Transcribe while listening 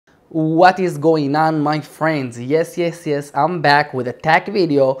What is going on, my friends? Yes, I'm back with a tech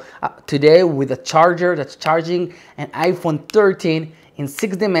video today with a charger that's charging an iPhone 13 in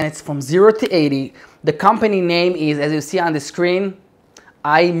 60 minutes from 0 to 80. The company name is, as you see on the screen,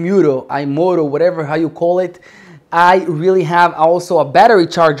 imuto, whatever how you call it. I really have also a battery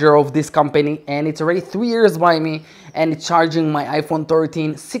charger of this company, and it's already 3 years by me, and it's charging my iPhone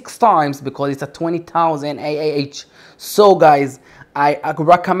 13 6 times because it's a 20,000 AAH. So guys, I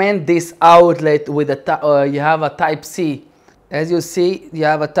recommend this outlet with a you have a type C. As you see, you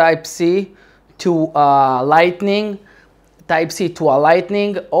have a type C to lightning, type C to a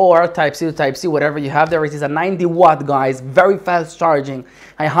lightning, or type C to type C, whatever you have there. It is a 90 watt, guys, very fast charging.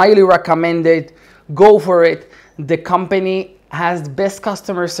 I highly recommend it. Go for it. The company has best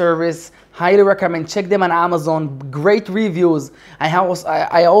customer service. Highly recommend. Check them on Amazon. Great reviews.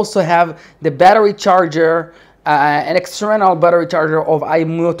 I also have the battery charger, an external battery charger of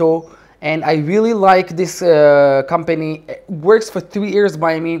imuto, and I really like this company. It works for 3 years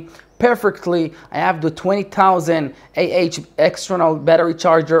by me perfectly. I have the 20,000 AH external battery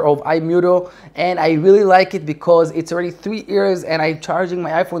charger of imuto, and I really like it because it's already 3 years and I'm charging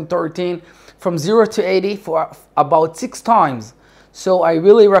my iPhone 13 from 0 to 80 for about 6 times. So I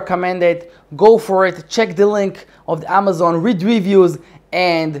really recommend it. Go for it. Check the link of the Amazon, read reviews,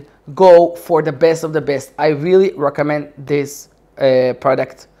 and go for the best of the best. I really recommend this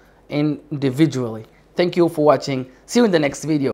product individually. Thank you for watching. See you in the next video.